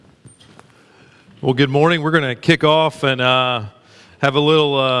Well, good morning. We're going to kick off and have a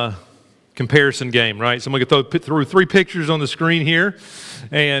little comparison game, right? So I'm going to throw 3 pictures on the screen here,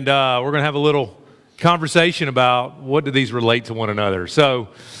 and we're going to have a little conversation about what do these relate to one another. So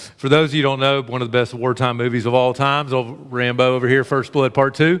for those of you who don't know, one of the best wartime movies of all time is Rambo over here, First Blood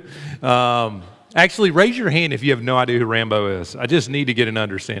Part 2. Actually, raise your hand if you have no idea who Rambo is. I just need to get an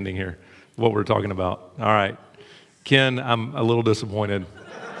understanding here of what we're talking about. All right. Ken, I'm a little disappointed.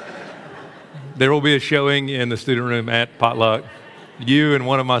 There will be a showing in the student room at Potluck. You and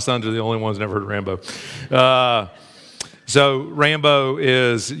one of my sons are the only ones who never heard of Rambo. So Rambo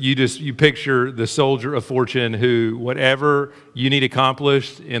is, you picture the soldier of fortune who, whatever you need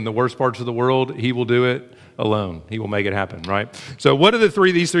accomplished in the worst parts of the world, he will do it alone. He will make it happen, right? So what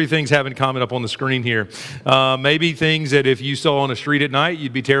do these three things have in common up on the screen here? Maybe things that if you saw on the street at night,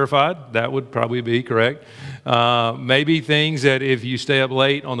 you'd be terrified. That would probably be correct. Maybe things that if you stay up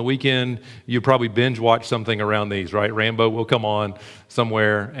late on the weekend, you probably binge watch something around these, right? Rambo will come on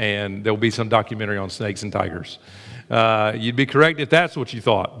somewhere and there'll be some documentary on snakes and tigers. You'd be correct if that's what you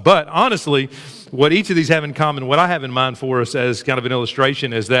thought. But honestly, what each of these have in common, what I have in mind for us as kind of an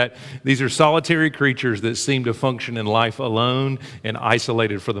illustration is that these are solitary creatures that seem to function in life alone and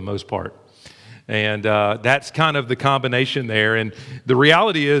isolated for the most part. And that's kind of the combination there. And the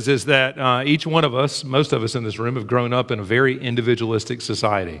reality is that each one of us, most of us in this room, have grown up in a very individualistic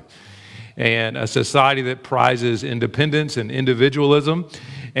society. And a society that prizes independence and individualism.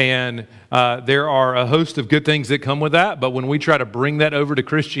 And there are a host of good things that come with that. But when we try to bring that over to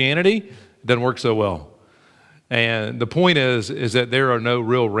Christianity, it doesn't work so well. And the point is that there are no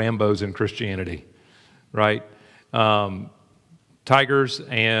real Rambos in Christianity, right? Tigers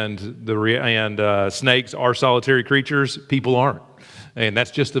and snakes are solitary creatures. People aren't. And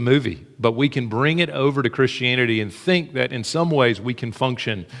that's just a movie. But we can bring it over to Christianity and think that in some ways we can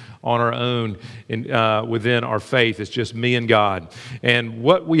function on our own within our faith. It's just me and God. And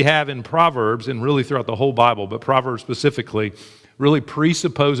what we have in Proverbs, and really throughout the whole Bible, but Proverbs specifically, really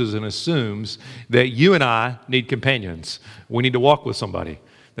presupposes and assumes that you and I need companions. We need to walk with somebody.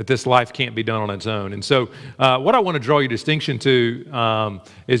 That this life can't be done on its own. And so what I want to draw your distinction to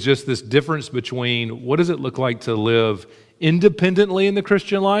is just this difference between what does it look like to live independently in the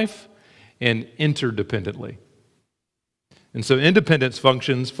Christian life and interdependently. And so independence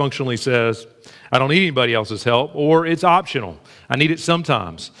functionally says, I don't need anybody else's help, or it's optional. I need it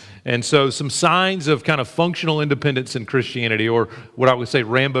sometimes. And so some signs of kind of functional independence in Christianity, or what I would say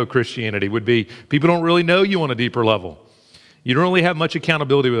Rambo Christianity, would be people don't really know you on a deeper level. You don't really have much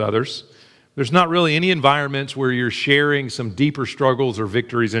accountability with others. There's not really any environments where you're sharing some deeper struggles or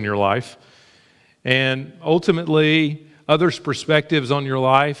victories in your life. And ultimately, others' perspectives on your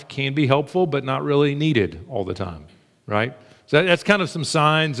life can be helpful, but not really needed all the time, right? So that's kind of some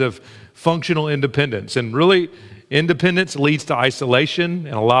signs of functional independence. And really, independence leads to isolation,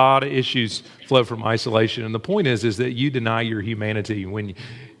 and a lot of issues flow from isolation. And the point is that you deny your humanity when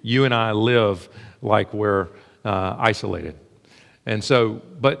you and I live like we're isolated. And so,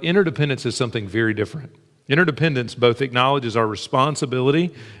 but interdependence is something very different. Interdependence both acknowledges our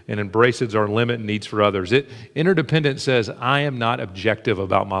responsibility and embraces our limit and needs for others. Interdependence says, I am not objective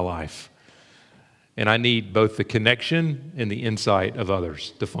about my life. And I need both the connection and the insight of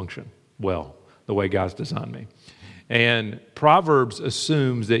others to function well, the way God's designed me. And Proverbs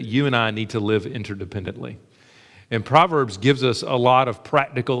assumes that you and I need to live interdependently. And Proverbs gives us a lot of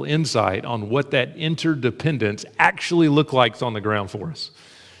practical insight on what that interdependence actually looks like on the ground for us.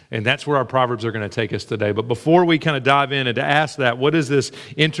 And that's where our Proverbs are going to take us today. But before we kind of dive in and to ask that, what does this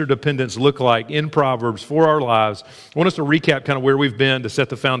interdependence look like in Proverbs for our lives? I want us to recap kind of where we've been to set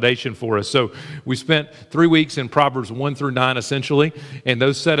the foundation for us. So we spent 3 weeks in Proverbs 1 through 9 essentially, and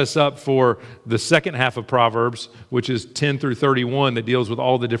those set us up for the second half of Proverbs, which is 10 through 31, that deals with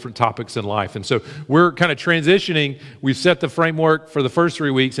all the different topics in life. And so we're kind of transitioning. We've set the framework for the first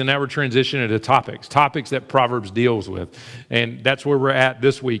 3 weeks, and now we're transitioning to topics that Proverbs deals with. And that's where we're at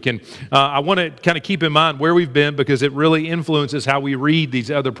this week. And I want to kind of keep in mind where we've been because it really influences how we read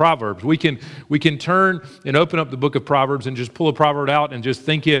these other Proverbs. We can turn and open up the book of Proverbs and just pull a proverb out and just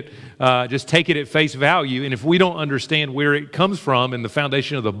think it, just take it at face value. And if we don't understand where it comes from in the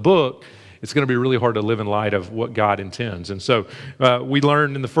foundation of the book, it's going to be really hard to live in light of what God intends. And so we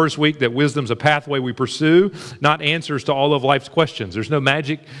learned in the first week that wisdom's a pathway we pursue, not answers to all of life's questions. There's no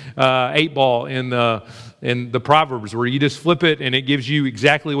magic 8-ball in the Proverbs where you just flip it and it gives you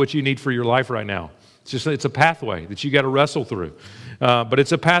exactly what you need for your life right now. It's a pathway that you got to wrestle through. But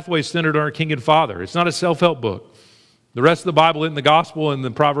it's a pathway centered on our King and Father. It's not a self-help book. The rest of the Bible isn't the gospel and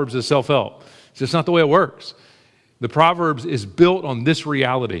the Proverbs is self-help. It's just not the way it works. The Proverbs is built on this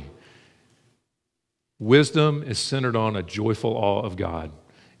reality. Wisdom is centered on a joyful awe of God.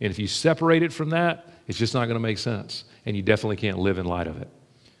 And if you separate it from that, it's just not going to make sense. And you definitely can't live in light of it.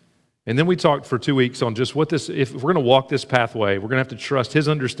 And then we talked for 2 weeks on just what this, if we're going to walk this pathway, we're going to have to trust His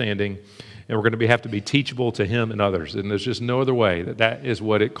understanding, and we're going to have to be teachable to Him and others. And there's just no other way that is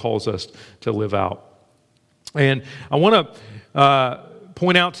what it calls us to live out. And I want to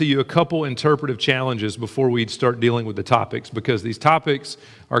point out to you a couple interpretive challenges before we start dealing with the topics, because these topics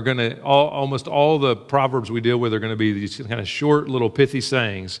are going to, almost all the Proverbs we deal with are going to be these kind of short little pithy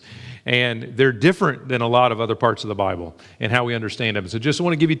sayings, and they're different than a lot of other parts of the Bible and how we understand them. So just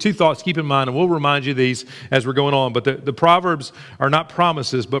want to give you two thoughts to keep in mind, and we'll remind you these as we're going on. But the Proverbs are not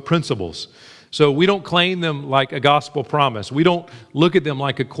promises, but principles. So we don't claim them like a gospel promise. We don't look at them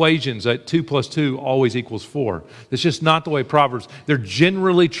like equations that 2 + 2 always equals 4. That's just not the way Proverbs, they're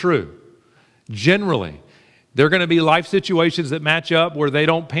generally true. Generally. There are going to be life situations that match up where they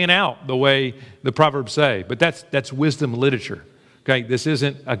don't pan out the way the Proverbs say. But that's wisdom literature. Okay, this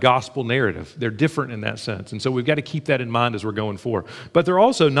isn't a gospel narrative. They're different in that sense. And so we've got to keep that in mind as we're going forward. But they're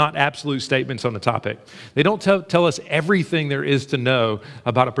also not absolute statements on the topic. They don't tell us everything there is to know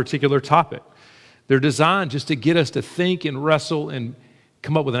about a particular topic. They're designed just to get us to think and wrestle and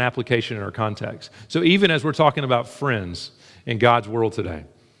come up with an application in our context. So even as we're talking about friends in God's world today,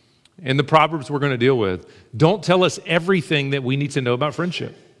 and the Proverbs we're going to deal with, don't tell us everything that we need to know about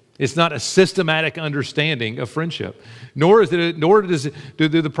friendship. It's not a systematic understanding of friendship. Nor do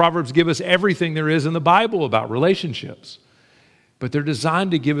the Proverbs give us everything there is in the Bible about relationships. But they're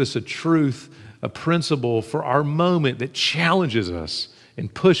designed to give us a truth, a principle for our moment that challenges us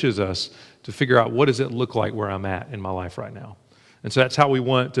and pushes us to figure out what does it look like where I'm at in my life right now. And so that's how we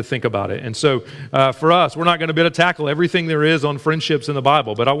want to think about it. And so for us, we're not going to be able to tackle everything there is on friendships in the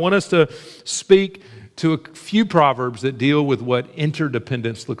Bible, but I want us to speak to a few Proverbs that deal with what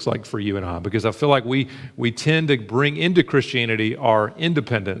interdependence looks like for you and I, because I feel like we tend to bring into Christianity our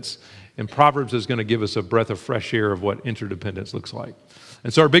independence, and Proverbs is going to give us a breath of fresh air of what interdependence looks like.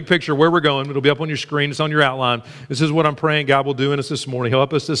 And so our big picture, where we're going, it'll be up on your screen. It's on your outline. This is what I'm praying God will do in us this morning. He'll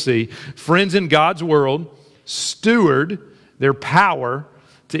help us to see friends in God's world steward their power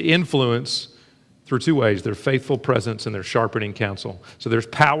to influence through two ways: their faithful presence and their sharpening counsel. So there's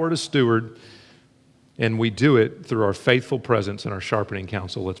power to steward, and we do it through our faithful presence and our sharpening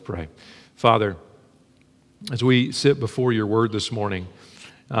counsel. Let's pray. Father, as we sit before your word this morning,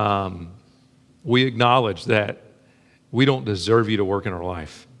 we acknowledge that we don't deserve you to work in our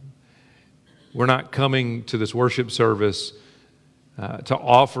life. We're not coming to this worship service to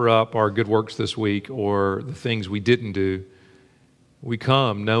offer up our good works this week or the things we didn't do. We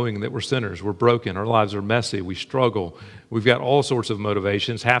come knowing that we're sinners, we're broken, our lives are messy, we struggle. We've got all sorts of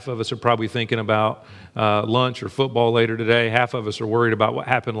motivations. Half of us are probably thinking about lunch or football later today. Half of us are worried about what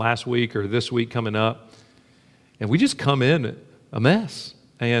happened last week or this week coming up. And we just come in a mess.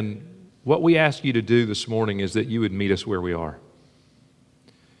 And what we ask you to do this morning is that you would meet us where we are.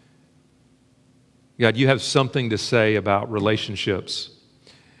 God, you have something to say about relationships,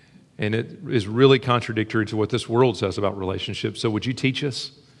 and it is really contradictory to what this world says about relationships. So would you teach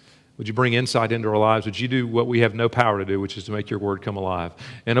us? Would you bring insight into our lives? Would you do what we have no power to do, which is to make your word come alive?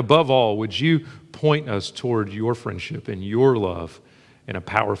 And above all, would you point us toward your friendship and your love in a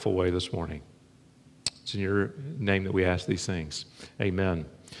powerful way this morning? It's in your name that we ask these things. Amen.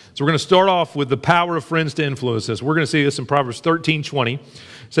 So we're going to start off with the power of friends to influence us. We're going to see this in Proverbs 13:20. It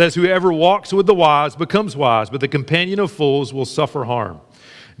says, whoever walks with the wise becomes wise, but the companion of fools will suffer harm.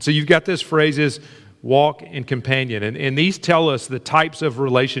 So you've got this phrases, walk and companion. And these tell us the types of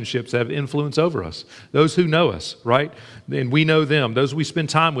relationships that have influence over us. Those who know us, right? And we know them. Those we spend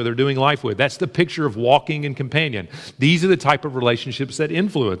time with or doing life with. That's the picture of walking and companion. These are the type of relationships that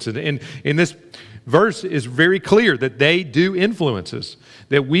influence. And in this verse is very clear that they do influence us,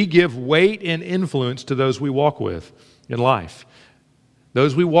 that we give weight and influence to those we walk with in life.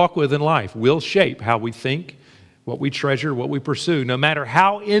 Those we walk with in life will shape how we think, what we treasure, what we pursue. No matter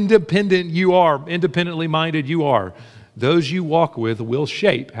how independent you are, independently minded you are, those you walk with will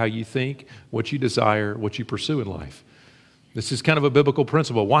shape how you think, what you desire, what you pursue in life. This is kind of a biblical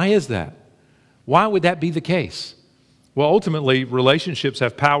principle. Why is that? Why would that be the case? Well, ultimately, relationships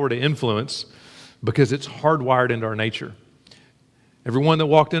have power to influence because it's hardwired into our nature. Everyone that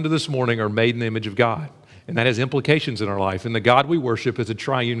walked into this morning are made in the image of God, and that has implications in our life. And the God we worship is a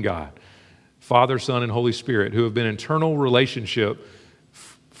triune God, Father, Son, and Holy Spirit, who have been in eternal relationship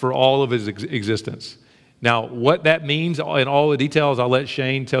for all of his existence. Now, what that means in all the details, I'll let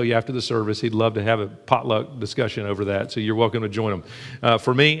Shane tell you after the service. He'd love to have a potluck discussion over that, so you're welcome to join him.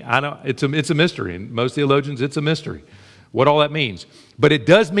 For me, I know it's a mystery, and most theologians, it's a mystery, what all that means. But it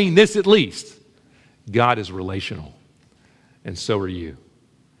does mean this at least. God is relational, and so are you.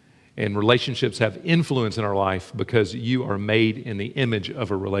 And relationships have influence in our life because you are made in the image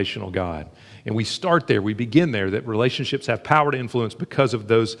of a relational God. And we start there, we begin there, that relationships have power to influence because of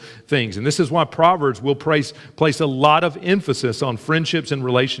those things. And this is why Proverbs will place a lot of emphasis on friendships and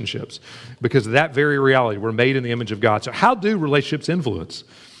relationships, because of that very reality. We're made in the image of God. So how do relationships influence?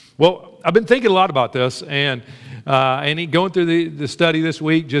 Well, I've been thinking a lot about this, and going through the study this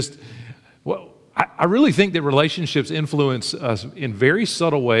week, I really think that relationships influence us in very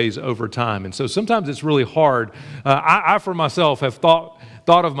subtle ways over time. And so sometimes it's really hard. I for myself, have thought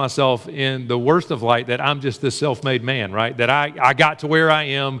of myself in the worst of light, that I'm just this self-made man, right? That I got to where I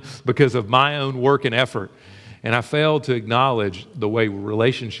am because of my own work and effort. And I failed to acknowledge the way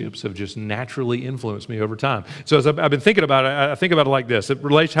relationships have just naturally influenced me over time. So as I've been thinking about it, I think about it like this. How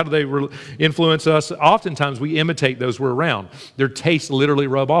do they influence us? Oftentimes we imitate those we're around. Their tastes literally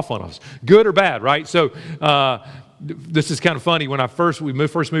rub off on us, good or bad, right? So this is kind of funny. When we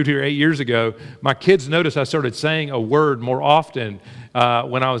first moved here 8 years ago, my kids noticed I started saying a word more often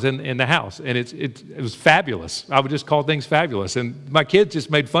when I was in the house, and it was fabulous. I would just call things fabulous, and my kids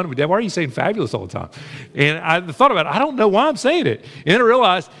just made fun of me. Dad, why are you saying fabulous all the time? And I thought about it. I don't know why I'm saying it, and then I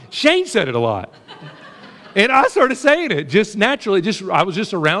realized Shane said it a lot. And I started saying it just naturally. I was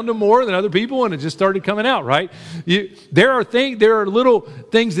just around them more than other people, and it just started coming out, right? There are little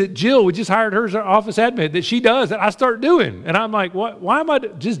things that Jill, we just hired her as our office admin, that she does that I start doing. And I'm like, what? Why am I?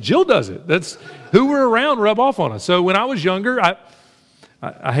 Just Jill does it. That's who we're around rub off on us. So when I was younger,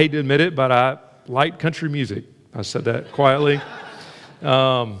 I hate to admit it, but I liked country music. I said that quietly.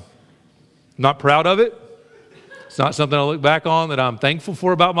 Not proud of it. It's not something I look back on that I'm thankful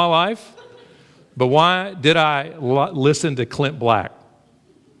for about my life. But why did I listen to Clint Black?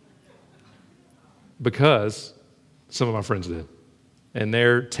 Because some of my friends did. And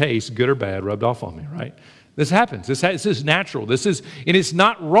their taste, good or bad, rubbed off on me, right? This happens. This is natural. And it's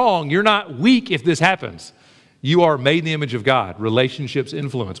not wrong. You're not weak if this happens. You are made in the image of God. Relationships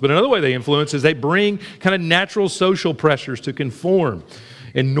influence. But another way they influence is they bring kind of natural social pressures to conform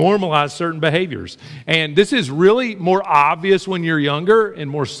and normalize certain behaviors. And this is really more obvious when you're younger and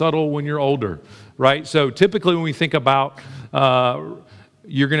more subtle when you're older, right? So typically when we think about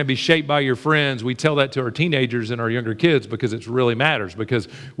you're going to be shaped by your friends, we tell that to our teenagers and our younger kids because it really matters, because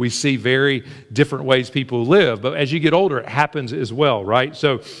we see very different ways people live. But as you get older, it happens as well, right?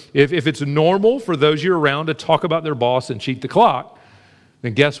 So if it's normal for those you're around to talk about their boss and cheat the clock,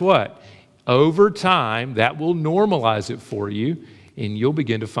 then guess what? Over time, that will normalize it for you, and you'll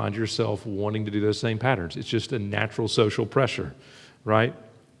begin to find yourself wanting to do those same patterns. It's just a natural social pressure, right?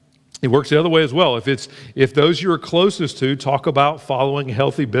 It works the other way as well. If those you're closest to talk about following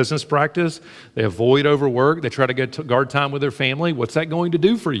healthy business practice, they avoid overwork, they try to get guard time with their family, what's that going to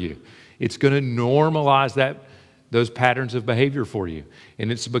do for you? It's going to normalize those patterns of behavior for you.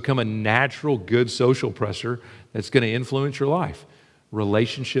 And it's become a natural, good social pressure that's going to influence your life.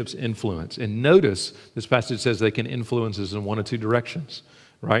 Relationships influence. And notice this passage says they can influence us in one of two directions,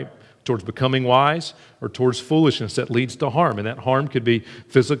 right? Towards becoming wise or towards foolishness that leads to harm. And that harm could be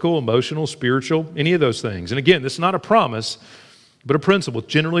physical, emotional, spiritual, any of those things. And again, this is not a promise, but a principle. It's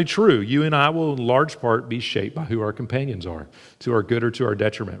generally true. You and I will in large part be shaped by who our companions are, to our good or to our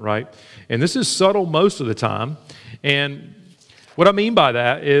detriment, right? And this is subtle most of the time. And what I mean by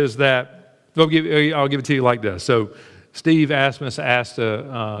that is that, I'll give it to you like this. So Steve asked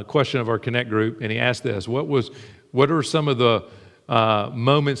a question of our Connect group, and he asked this: what are some of the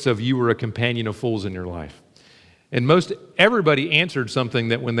moments of you were a companion of fools in your life? And everybody answered something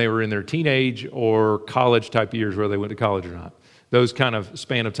that when they were in their teenage or college type years, whether they went to college or not, those kind of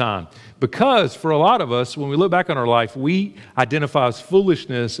span of time. Because for a lot of us, when we look back on our life, we identify as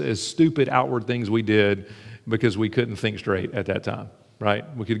foolishness as stupid outward things we did because we couldn't think straight at that time, right?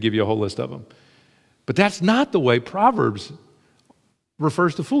 We could give you a whole list of them. But that's not the way Proverbs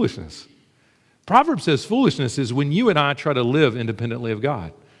refers to foolishness. Proverbs says foolishness is when you and I try to live independently of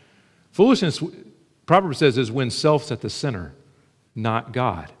God. Foolishness, Proverbs says, is when self's at the center, not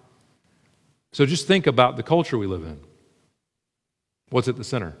God. So just think about the culture we live in. What's at the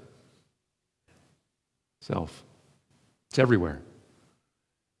center? Self. It's everywhere.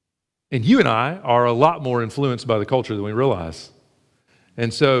 And you and I are a lot more influenced by the culture than we realize.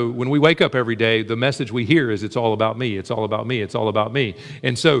 And so when we wake up every day, the message we hear is it's all about me, it's all about me, it's all about me.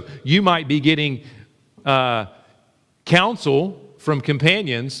 And so you might be getting counsel from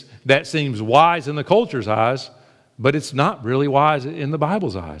companions that seems wise in the culture's eyes, but it's not really wise in the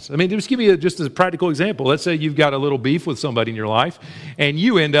Bible's eyes. I mean, just give me just a practical example. Let's say you've got a little beef with somebody in your life, and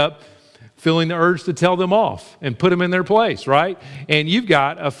you end up feeling the urge to tell them off and put them in their place, right? And you've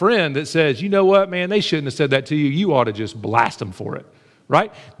got a friend that says, you know what, man, they shouldn't have said that to you. You ought to just blast them for it,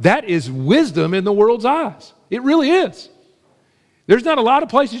 right? That is wisdom in the world's eyes. It really is. There's not a lot of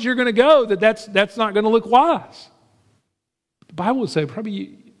places you're going to go that's not going to look wise. The Bible would say,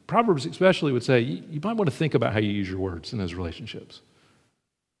 probably Proverbs especially would say, you might want to think about how you use your words in those relationships.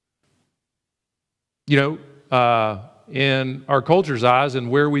 You know, in our culture's eyes and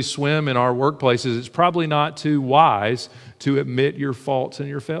where we swim in our workplaces, it's probably not too wise to admit your faults and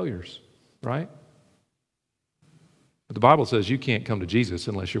your failures, right? But the Bible says you can't come to Jesus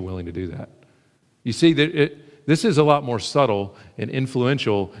unless you're willing to do that. You see, this is a lot more subtle and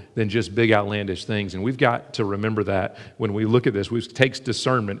influential than just big outlandish things, and we've got to remember that when we look at this. It takes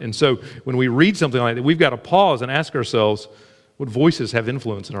discernment. And so when we read something like that, we've got to pause and ask ourselves, what voices have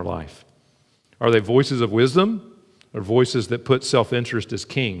influence in our life? Are they voices of wisdom? Or voices that put self-interest as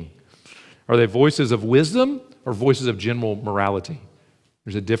king? Are they voices of wisdom or voices of general morality?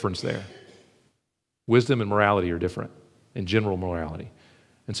 There's a difference there. Wisdom and morality are different, and general morality.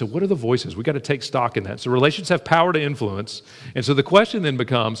 And so what are the voices? We've got to take stock in that. So relations have power to influence. And so the question then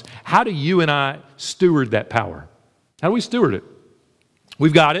becomes, how do you and I steward that power? How do we steward it?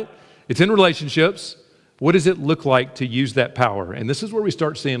 We've got it. It's in relationships. What does it look like to use that power? And this is where we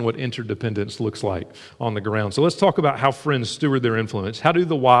start seeing what interdependence looks like on the ground. So let's talk about how friends steward their influence. How do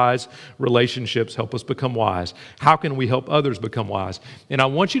the wise relationships help us become wise? How can we help others become wise? And I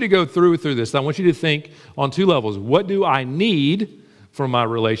want you to go through this. I want you to think on two levels. What do I need from my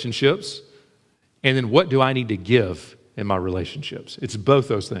relationships? And then what do I need to give in my relationships? It's both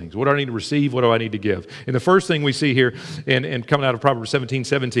those things. What do I need to receive? What do I need to give? And the first thing we see here, and coming out of Proverbs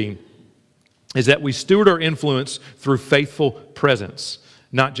 17:17, is that we steward our influence through faithful presence,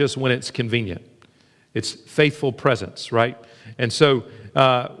 not just when it's convenient. It's faithful presence, right? And so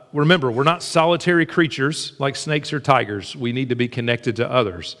remember, we're not solitary creatures like snakes or tigers. We need to be connected to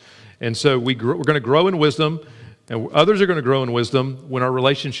others. And so we're going to grow in wisdom, and others are going to grow in wisdom when our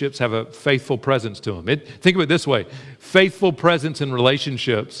relationships have a faithful presence to them. Think of it this way. Faithful presence in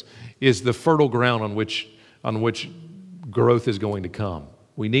relationships is the fertile ground on which growth is going to come.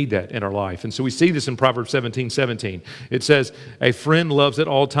 We need that in our life. And so we see this in Proverbs 17:17. It says, a friend loves at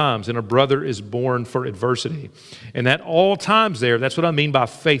all times, and a brother is born for adversity. And that all times there, that's what I mean by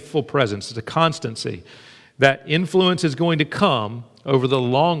faithful presence. It's a constancy. That influence is going to come over the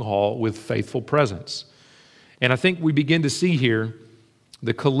long haul with faithful presence. And I think we begin to see here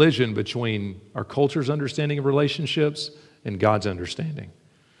the collision between our culture's understanding of relationships and God's understanding.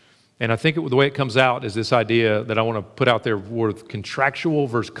 And I think the way it comes out is this idea that I want to put out there with contractual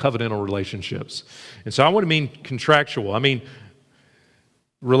versus covenantal relationships. And so I want to mean contractual. I mean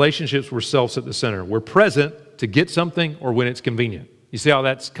relationships where self's at the center. We're present to get something or when it's convenient. You see how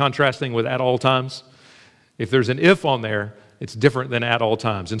that's contrasting with at all times? If there's an if on there, it's different than at all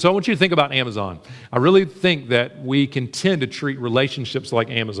times. And so I want you to think about Amazon. I really think that we can tend to treat relationships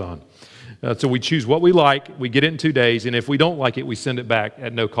like Amazon. So we choose what we like, we get it in 2 days, and if we don't like it, we send it back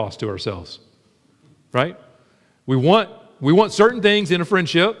at no cost to ourselves. Right? We want certain things in a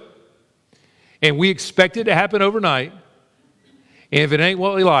friendship, and we expect it to happen overnight. And if it ain't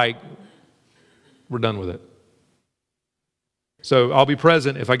what we like, we're done with it. So I'll be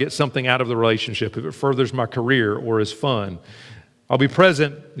present if I get something out of the relationship, if it furthers my career or is fun. I'll be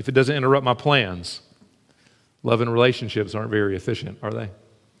present if it doesn't interrupt my plans. Love and relationships aren't very efficient, are they?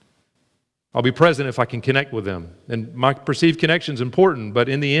 I'll be present if I can connect with them. And my perceived connection is important, but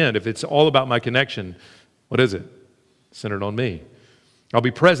in the end, if it's all about my connection, what is it? Centered on me. I'll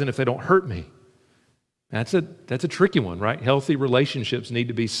be present if they don't hurt me. That's a tricky one, right? Healthy relationships need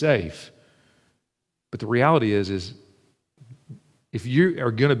to be safe. But the reality is if you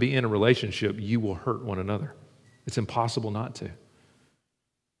are going to be in a relationship, you will hurt one another. It's impossible not to.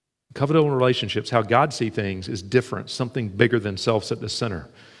 Covenantal relationships, how God sees things, is different. Something bigger than self's at the center.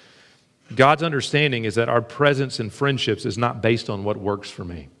 God's understanding is that our presence in friendships is not based on what works for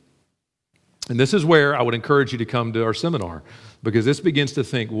me. And this is where I would encourage you to come to our seminar, because this begins to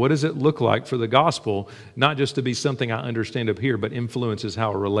think, what does it look like for the gospel, not just to be something I understand up here, but influences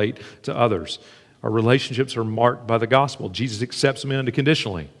how I relate to others. Our relationships are marked by the gospel. Jesus accepts me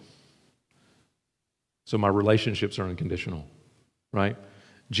unconditionally. So my relationships are unconditional, right?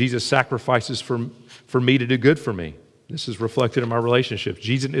 Jesus sacrifices for me to do good for me. This is reflected in my relationships.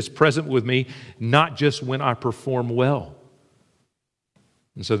 Jesus is present with me, not just when I perform well.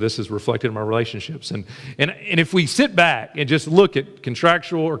 And so this is reflected in my relationships. And if we sit back and just look at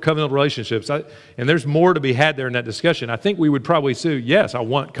contractual or covenantal relationships, and there's more to be had there in that discussion, I think we would probably say, yes, I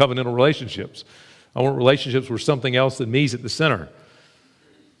want covenantal relationships. I want relationships where something else than me is at the center.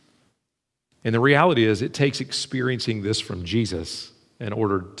 And the reality is it takes experiencing this from Jesus in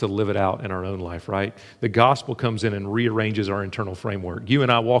order to live it out in our own life, right? The gospel comes in and rearranges our internal framework. You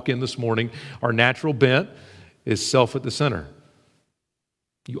and I walk in this morning, our natural bent is self at the center.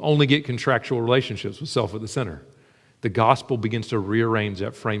 You only get contractual relationships with self at the center. The gospel begins to rearrange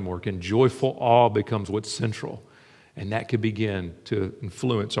that framework, and joyful awe becomes what's central. And that could begin to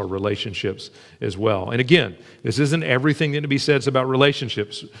influence our relationships as well. And again, this isn't everything that to be said about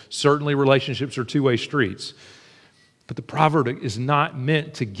relationships. Certainly relationships are two-way streets. But the proverb is not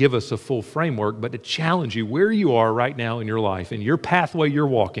meant to give us a full framework, but to challenge you where you are right now in your life, in your pathway you're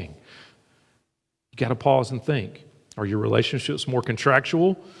walking. You got to pause and think. Are your relationships more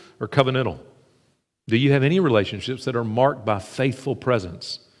contractual or covenantal? Do you have any relationships that are marked by faithful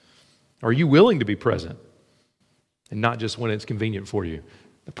presence? Are you willing to be present and not just when it's convenient for you?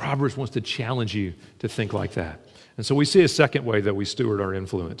 The Proverbs wants to challenge you to think like that. And so we see a second way that we steward our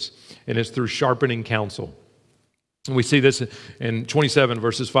influence, and it's through sharpening counsel. And we see this in 27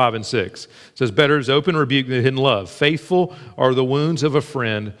 verses 5 and 6. It says, better is open rebuke than hidden love. Faithful are the wounds of a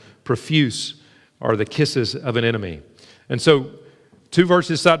friend, profuse are the kisses of an enemy. And so two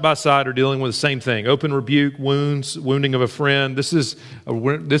verses side by side are dealing with the same thing. Open rebuke, wounds, wounding of a friend. This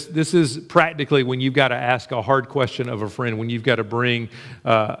is practically when you've got to ask a hard question of a friend, when you've got to bring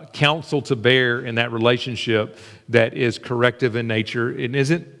counsel to bear in that relationship that is corrective in nature. It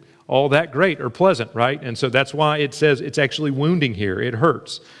isn't all that great or pleasant, right? And so that's why it says it's actually wounding here. It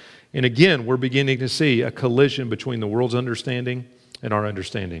hurts. And again, we're beginning to see a collision between the world's understanding and our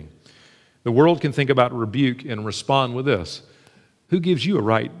understanding. The world can think about rebuke and respond with this. Who gives you a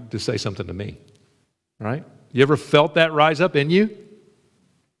right to say something to me? Right? You ever felt that rise up in you?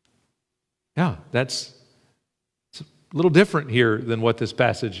 Yeah, it's a little different here than what this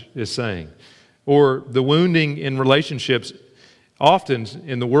passage is saying. Or the wounding in relationships, often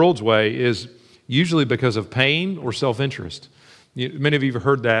in the world's way, is usually because of pain or self-interest. Many of you have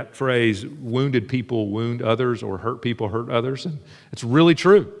heard that phrase, wounded people wound others, or hurt people hurt others. And it's really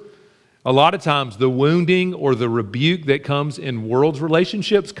true. A lot of times the wounding or the rebuke that comes in world's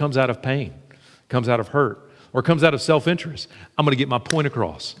relationships comes out of pain, comes out of hurt, or comes out of self-interest. I'm going to get my point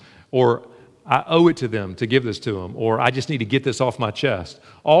across, or I owe it to them to give this to them, or I just need to get this off my chest.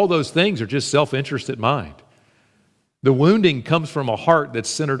 All those things are just self-interested mind. The wounding comes from a heart that's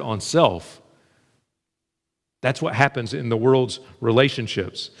centered on self. That's what happens in the world's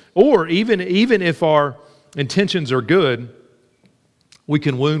relationships. Or even if our intentions are good, we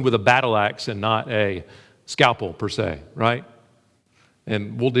can wound with a battle axe and not a scalpel per se, right?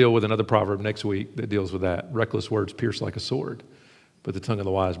 And we'll deal with another proverb next week that deals with that. Reckless words pierce like a sword, but the tongue of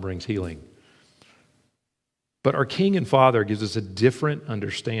the wise brings healing. But our King and Father gives us a different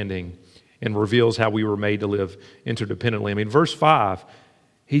understanding and reveals how we were made to live interdependently. I mean, verse 5,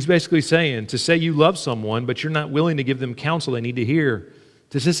 he's basically saying, to say you love someone, but you're not willing to give them counsel they need to hear,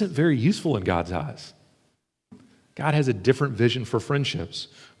 this isn't very useful in God's eyes. God has a different vision for friendships.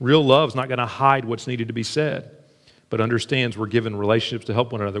 Real love is not going to hide what's needed to be said, but understands we're given relationships to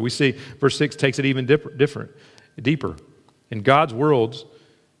help one another. We see verse 6 takes it even deeper. In God's world,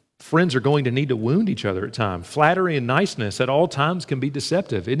 friends are going to need to wound each other at times. Flattery and niceness at all times can be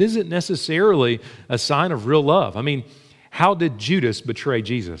deceptive. It isn't necessarily a sign of real love. I mean, how did Judas betray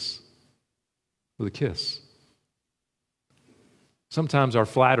Jesus? With a kiss. Sometimes our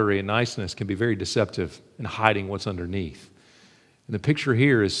flattery and niceness can be very deceptive in hiding what's underneath. And the picture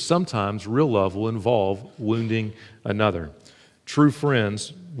here is sometimes real love will involve wounding another. True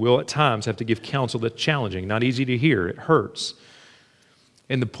friends will at times have to give counsel that's challenging, not easy to hear. It hurts.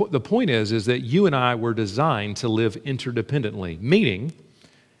 And the point is that you and I were designed to live interdependently, meaning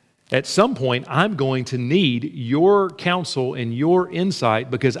at some point I'm going to need your counsel and your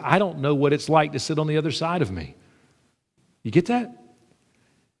insight because I don't know what it's like to sit on the other side of me. You get that?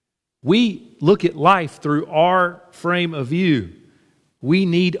 We look at life through our frame of view. We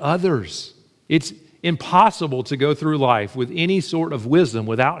need others. It's impossible to go through life with any sort of wisdom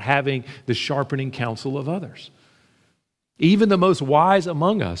without having the sharpening counsel of others. Even the most wise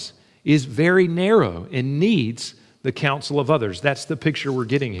among us is very narrow and needs the counsel of others. That's the picture we're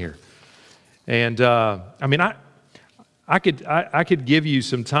getting here. And I could give you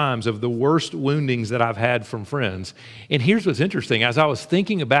some times of the worst woundings that I've had from friends. And here's what's interesting. As I was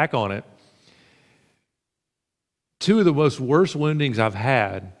thinking back on it, two of the most worst woundings I've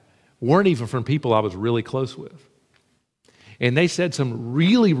had weren't even from people I was really close with. And they said some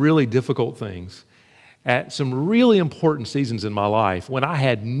really, really difficult things at some really important seasons in my life when I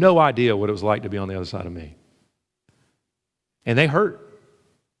had no idea what it was like to be on the other side of me. And they hurt.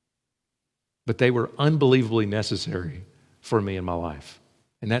 But they were unbelievably necessary for me in my life.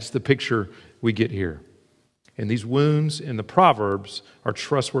 And that's the picture we get here. And these wounds in the Proverbs are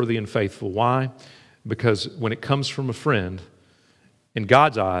trustworthy and faithful. Why? Because when it comes from a friend, in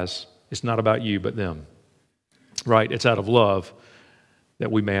God's eyes, it's not about you but them, right? It's out of love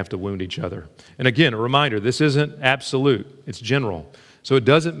that we may have to wound each other. And again, a reminder, this isn't absolute. It's general. So it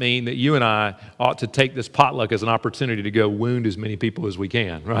doesn't mean that you and I ought to take this potluck as an opportunity to go wound as many people as we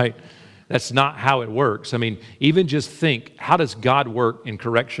can, right? That's not how it works. I mean, even just think, how does God work in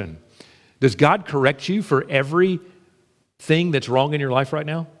correction? Does God correct you for everything that's wrong in your life right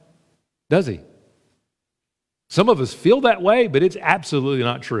now? Does He? Some of us feel that way, but it's absolutely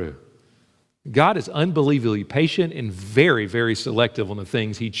not true. God is unbelievably patient and very, very selective on the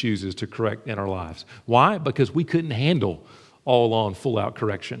things He chooses to correct in our lives. Why? Because we couldn't handle all-on, full-out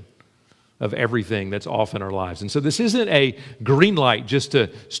correction of everything that's off in our lives. And so this isn't a green light just to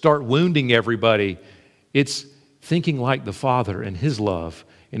start wounding everybody. It's thinking like the Father and His love,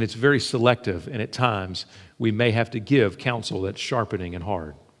 and it's very selective, and at times we may have to give counsel that's sharpening and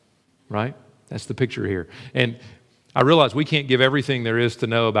hard, right? That's the picture here. And I realize we can't give everything there is to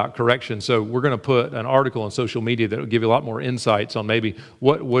know about correction, so we're going to put an article on social media that will give you a lot more insights on maybe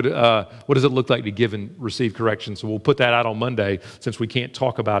what does it look like to give and receive correction. So we'll put that out on Monday since we can't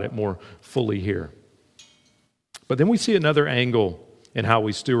talk about it more fully here. But then we see another angle in how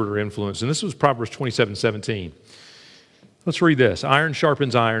we steward our influence, and this was Proverbs 27:17. Let's read this. Iron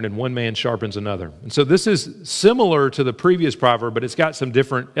sharpens iron, and one man sharpens another. And so this is similar to the previous proverb, but it's got some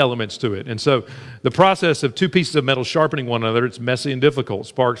different elements to it. And so the process of two pieces of metal sharpening one another, it's messy and difficult.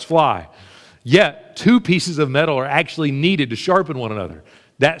 Sparks fly. Yet, two pieces of metal are actually needed to sharpen one another.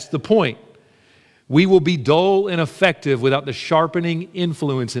 That's the point. We will be dull and effective without the sharpening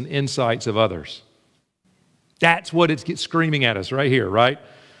influence and insights of others. That's what it's screaming at us right here, right?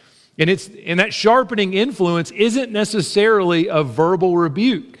 And that sharpening influence isn't necessarily a verbal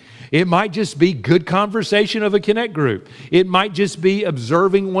rebuke. It might just be good conversation of a connect group. It might just be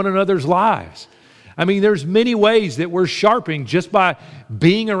observing one another's lives. I mean, there's many ways that we're sharpening just by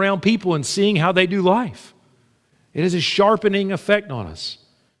being around people and seeing how they do life. It has a sharpening effect on us.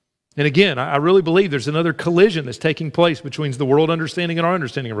 And again, I really believe there's another collision that's taking place between the world understanding and our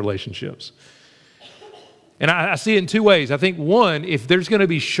understanding of relationships. And I see it in two ways. I think one, if there's going to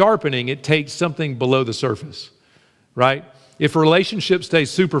be sharpening, it takes something below the surface, right? If a relationship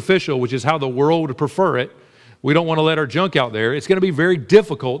stays superficial, which is how the world would prefer it, we don't want to let our junk out there, it's going to be very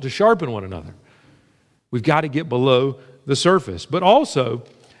difficult to sharpen one another. We've got to get below the surface. But also,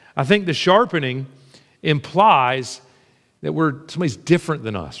 I think the sharpening implies that somebody's different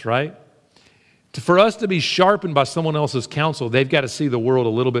than us, right? For us to be sharpened by someone else's counsel, they've got to see the world a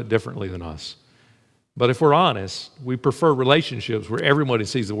little bit differently than us. But if we're honest, we prefer relationships where everybody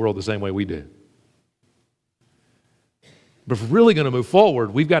sees the world the same way we do. But if we're really going to move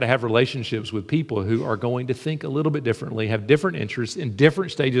forward, we've got to have relationships with people who are going to think a little bit differently, have different interests in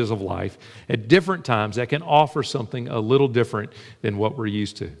different stages of life at different times that can offer something a little different than what we're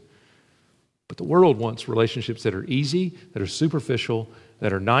used to. But the world wants relationships that are easy, that are superficial,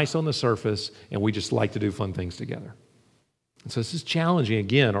 that are nice on the surface, and we just like to do fun things together. And so this is challenging,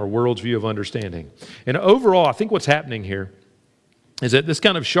 again, our world's view of understanding. And overall, I think what's happening here is that this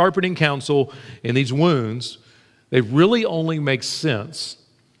kind of sharpening counsel and these wounds, they really only make sense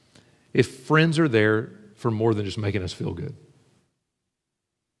if friends are there for more than just making us feel good.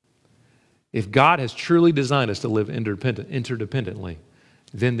 If God has truly designed us to live interdependently,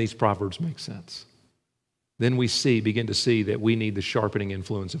 then these proverbs make sense. Then we begin to see that we need the sharpening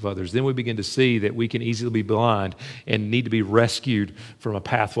influence of others. Then we begin to see that we can easily be blind and need to be rescued from a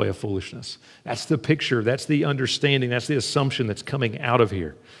pathway of foolishness. That's the picture, that's the understanding, that's the assumption that's coming out of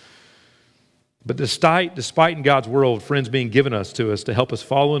here. But despite in God's world, friends being given to us to help us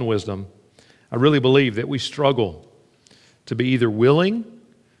follow in wisdom, I really believe that we struggle to be either willing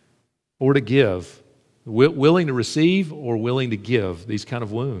or to give, willing to receive or willing to give these kind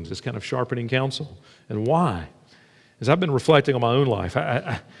of wounds, this kind of sharpening counsel. And why? As I've been reflecting on my own life,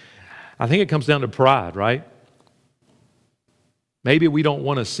 I think it comes down to pride, right? Maybe we don't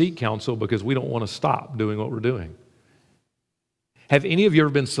want to seek counsel because we don't want to stop doing what we're doing. Have any of you ever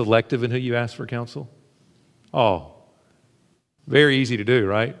been selective in who you ask for counsel? Oh, very easy to do,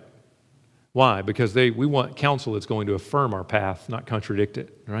 right? Why? Because we want counsel that's going to affirm our path, not contradict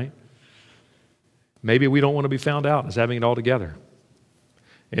it, right? Maybe we don't want to be found out as having it all together.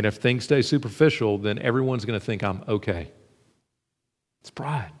 And if things stay superficial, then everyone's going to think I'm okay. It's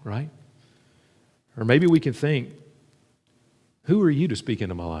pride, right? Or maybe we can think, who are you to speak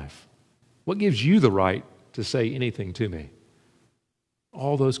into my life? What gives you the right to say anything to me?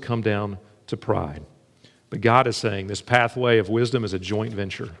 All those come down to pride. But God is saying this pathway of wisdom is a joint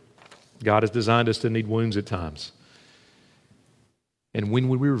venture. God has designed us to need wounds at times. And when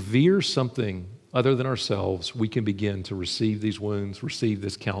we revere something other than ourselves, we can begin to receive these wounds, receive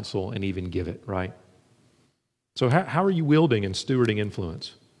this counsel, and even give it, right? So how are you wielding and stewarding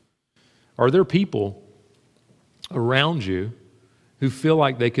influence? Are there people around you who feel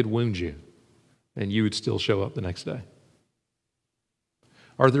like they could wound you and you would still show up the next day?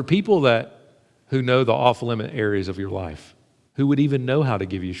 Are there people who know the off-limit areas of your life, who would even know how to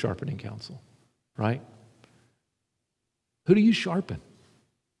give you sharpening counsel, right? Who do you sharpen?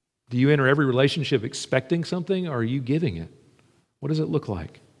 Do you enter every relationship expecting something, or are you giving it? What does it look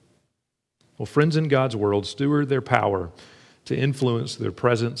like? Well, friends in God's world steward their power to influence their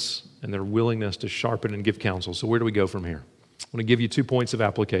presence and their willingness to sharpen and give counsel. So where do we go from here? I want to give you 2 points of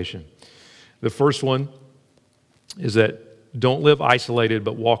application. The first one is that don't live isolated,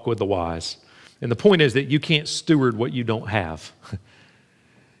 but walk with the wise. And the point is that you can't steward what you don't have.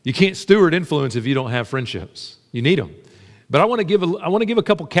 You can't steward influence if you don't have friendships. You need them. But I want to give a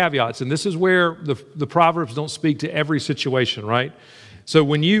couple caveats, and this is where the Proverbs don't speak to every situation, right? So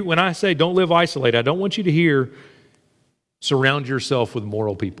when I say don't live isolated, I don't want you to hear surround yourself with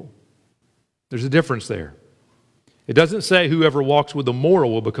moral people. There's a difference there. It doesn't say whoever walks with the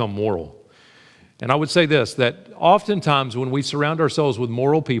moral will become moral. And I would say this, that oftentimes when we surround ourselves with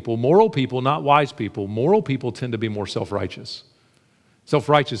moral people, not wise people, moral people tend to be more self-righteous.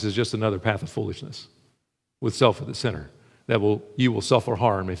 Self-righteous is just another path of foolishness with self at the center. You will suffer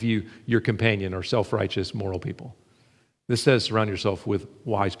harm if your companion are self-righteous, moral people. This says surround yourself with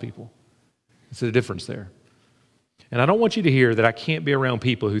wise people. It's a difference there. And I don't want you to hear that I can't be around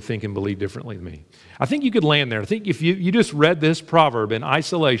people who think and believe differently than me. I think you could land there. I think if you just read this proverb in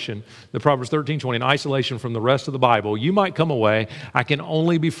isolation, the Proverbs 13:20, in isolation from the rest of the Bible, you might come away, I can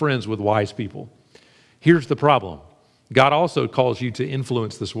only be friends with wise people. Here's the problem. God also calls you to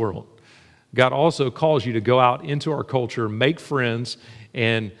influence this world. God also calls you to go out into our culture, make friends,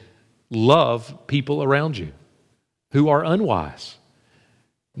 and love people around you who are unwise.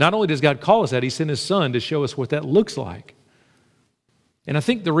 Not only does God call us that, He sent His Son to show us what that looks like. And I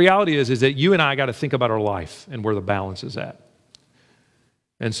think the reality is that you and I got to think about our life and where the balance is at.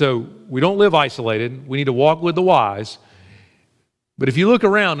 And so we don't live isolated. We need to walk with the wise. But if you look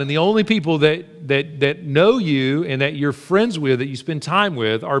around and the only people that know you and that you're friends with, that you spend time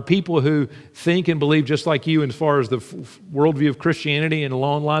with, are people who think and believe just like you as far as the worldview of Christianity and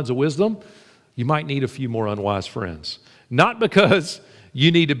along lines of wisdom, you might need a few more unwise friends. Not because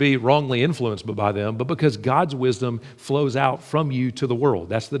you need to be wrongly influenced by them, but because God's wisdom flows out from you to the world.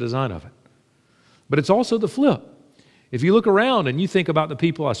 That's the design of it. But it's also the flip. If you look around and you think about the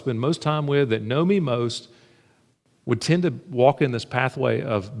people I spend most time with that know me most, would tend to walk in this pathway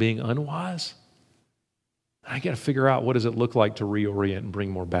of being unwise, I got to figure out what does it look like to reorient and bring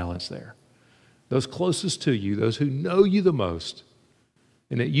more balance there. Those closest to you, those who know you the most,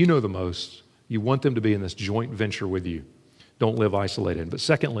 and that you know the most, you want them to be in this joint venture with you. Don't live isolated. But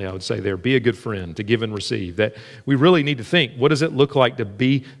secondly, I would say there, be a good friend, to give and receive. That we really need to think, what does it look like to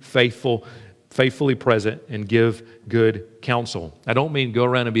be faithfully present and give good counsel? I don't mean go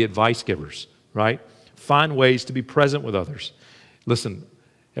around and be advice givers, right? Find ways to be present with others. Listen,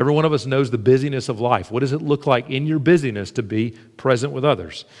 every one of us knows the busyness of life. What does it look like in your busyness to be present with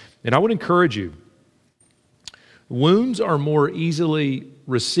others? And I would encourage you, wounds are more easily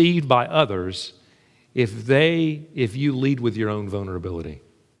received by others if you lead with your own vulnerability.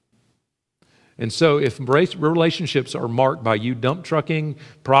 And so if relationships are marked by you dump trucking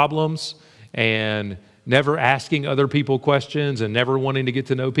problems and never asking other people questions and never wanting to get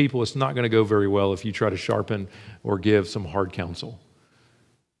to know people, it's not going to go very well if you try to sharpen or give some hard counsel.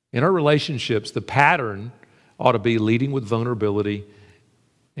 In our relationships, the pattern ought to be leading with vulnerability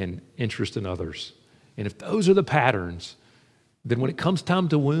and interest in others. And if those are the patterns, then when it comes time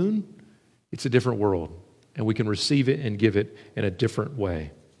to wound, it's a different world, and we can receive it and give it in a different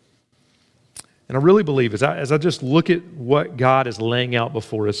way. And I really believe, as I just look at what God is laying out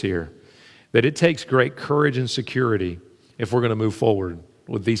before us here, that it takes great courage and security if we're going to move forward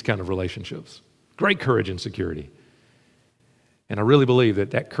with these kind of relationships. Great courage and security. And I really believe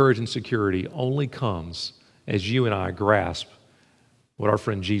that courage and security only comes as you and I grasp what our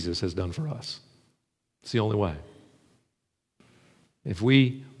friend Jesus has done for us. It's the only way. If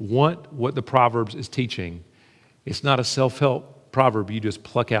we want what the Proverbs is teaching, it's not a self-help proverb you just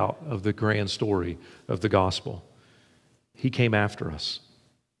pluck out of the grand story of the gospel. He came after us.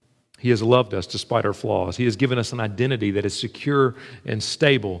 He has loved us despite our flaws. He has given us an identity that is secure and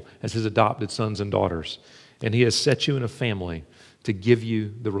stable as His adopted sons and daughters. And He has set you in a family to give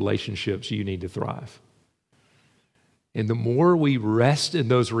you the relationships you need to thrive. And the more we rest in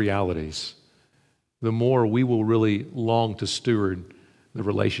those realities, the more we will really long to steward the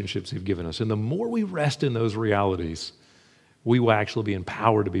relationships You've given us. And the more we rest in those realities, we will actually be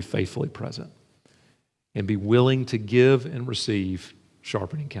empowered to be faithfully present and be willing to give and receive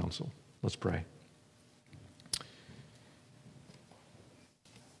sharpening counsel. Let's pray.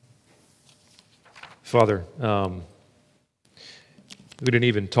 Father, we didn't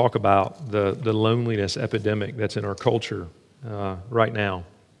even talk about the loneliness epidemic that's in our culture right now.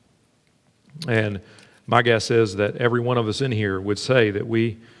 And my guess is that every one of us in here would say that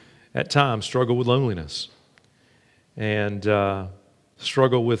we, at times, struggle with loneliness and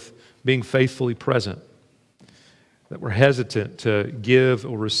struggle with being faithfully present, that we're hesitant to give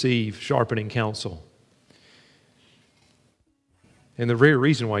or receive sharpening counsel. And the very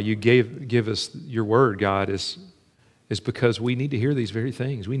reason why You give us Your word, God, is because we need to hear these very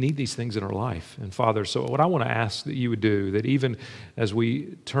things. We need these things in our life. And Father, so what I want to ask that You would do, that even as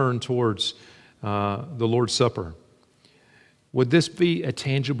we turn towards the Lord's Supper, would this be a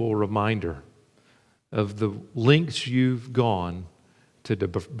tangible reminder of the lengths You've gone to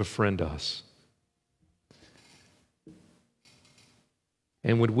befriend us?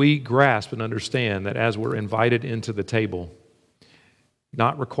 And would we grasp and understand that as we're invited into the table,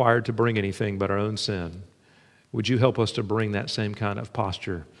 not required to bring anything but our own sin, would You help us to bring that same kind of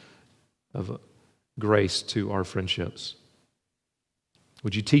posture of grace to our friendships?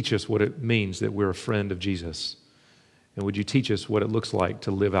 Would You teach us what it means that we're a friend of Jesus? And would You teach us what it looks like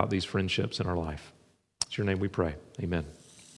to live out these friendships in our life? It's Your name we pray. Amen.